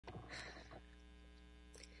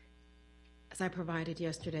As I provided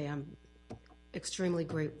yesterday, I'm extremely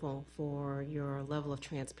grateful for your level of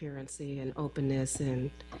transparency and openness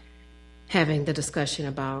and having the discussion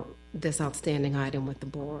about this outstanding item with the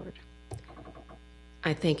board.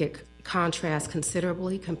 I think it contrasts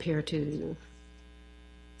considerably compared to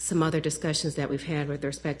some other discussions that we've had with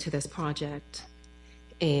respect to this project.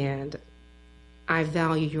 And I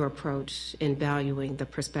value your approach in valuing the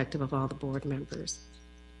perspective of all the board members.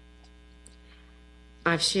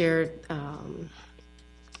 I've shared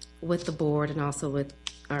with the board and also with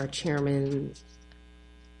our chairman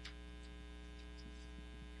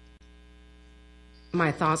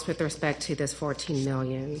my thoughts with respect to this $14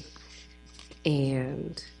 million,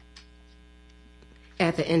 and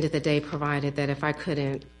at the end of the day provided that if I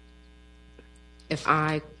couldn't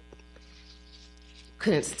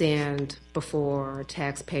stand before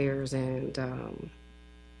taxpayers and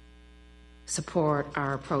support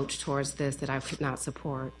our approach towards this, that I could not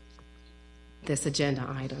support this agenda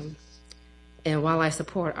item. And while I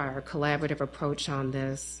support our collaborative approach on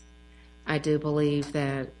this, I do believe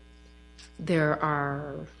that there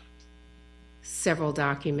are several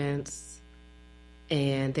documents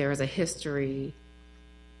and there is a history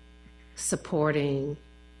supporting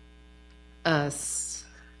us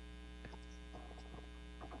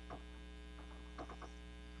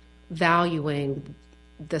valuing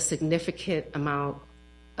the significant amount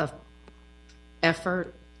of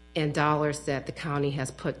effort and dollars that the county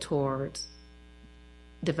has put towards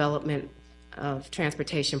development of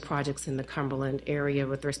transportation projects in the Cumberland area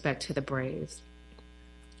with respect to the Braves,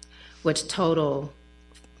 which total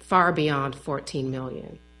far beyond $14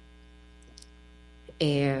 million.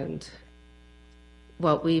 And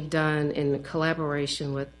what we've done in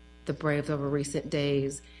collaboration with the Braves over recent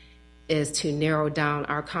days is to narrow down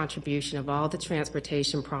our contribution of all the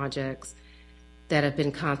transportation projects that have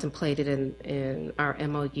been contemplated in our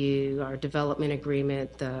MOU, our development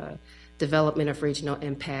agreement, the development of regional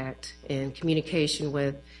impact, in communication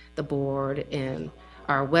with the board, and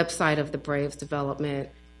our website of the Braves development,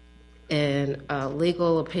 and a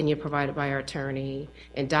legal opinion provided by our attorney,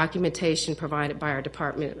 and documentation provided by our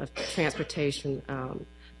Department of Transportation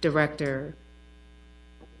director.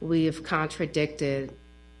 We have contradicted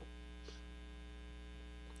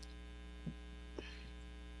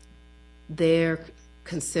their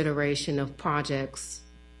consideration of projects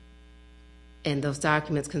and those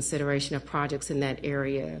documents' consideration of projects in that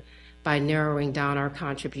area by narrowing down our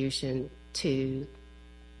contribution to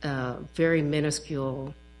a very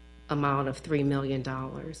minuscule amount of $3 million.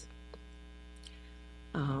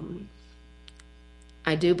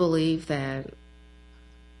 I do believe that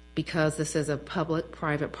because this is a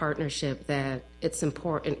public-private partnership, that it's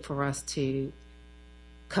important for us to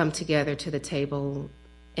come together to the table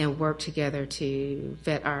and work together to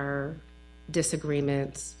vet our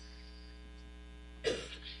disagreements.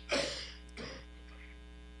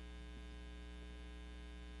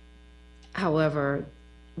 However,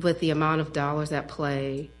 with the amount of dollars at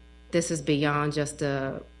play, this is beyond just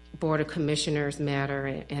a Board of Commissioners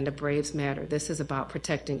matter and a Braves matter. This is about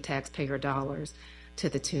protecting taxpayer dollars to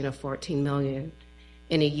the tune of $14 million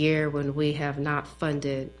in a year when we have not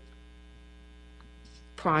funded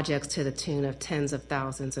projects to the tune of tens of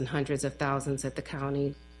thousands and hundreds of thousands at the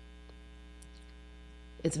county.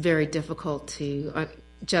 It's very difficult to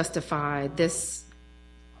justify this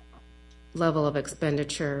level of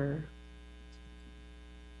expenditure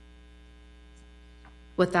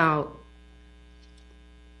without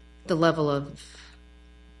the level of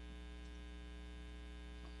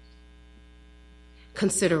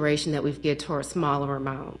consideration that we've given towards smaller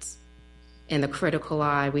amounts and the critical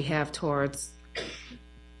eye we have towards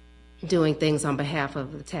doing things on behalf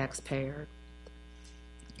of the taxpayer.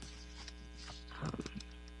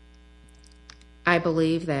 I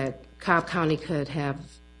believe that Cobb County could have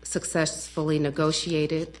successfully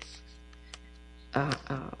negotiated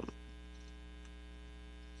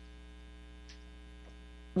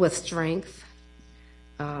with strength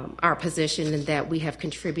our position in that we have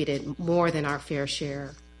contributed more than our fair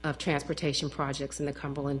share of transportation projects in the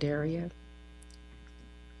Cumberland area.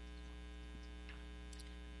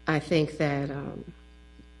 I think that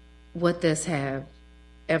would this have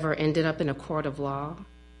ever ended up in a court of law,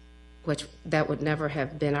 which that would never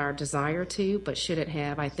have been our desire to, but should it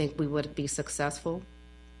have, I think we would be successful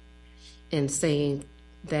in saying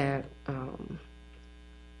that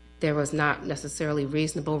there was not necessarily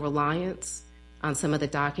reasonable reliance on some of the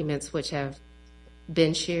documents which have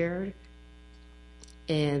been shared,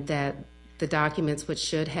 and that the documents which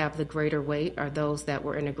should have the greater weight are those that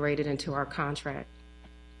were integrated into our contract.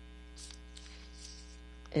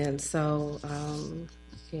 And so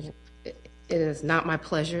it is not my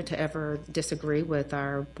pleasure to ever disagree with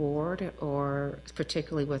our board, or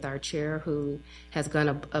particularly with our chair, who has gone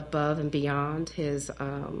above and beyond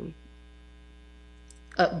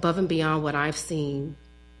above and beyond what I've seen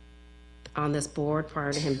on this board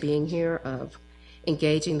prior to him being here, of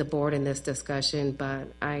engaging the board in this discussion. But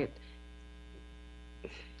I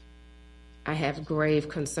have grave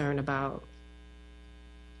concern about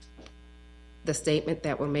the statement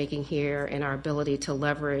that we're making here and our ability to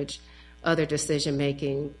leverage other decision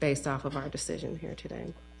making based off of our decision here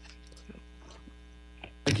today.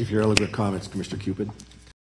 Thank you for your eloquent comments, Commissioner Cupid.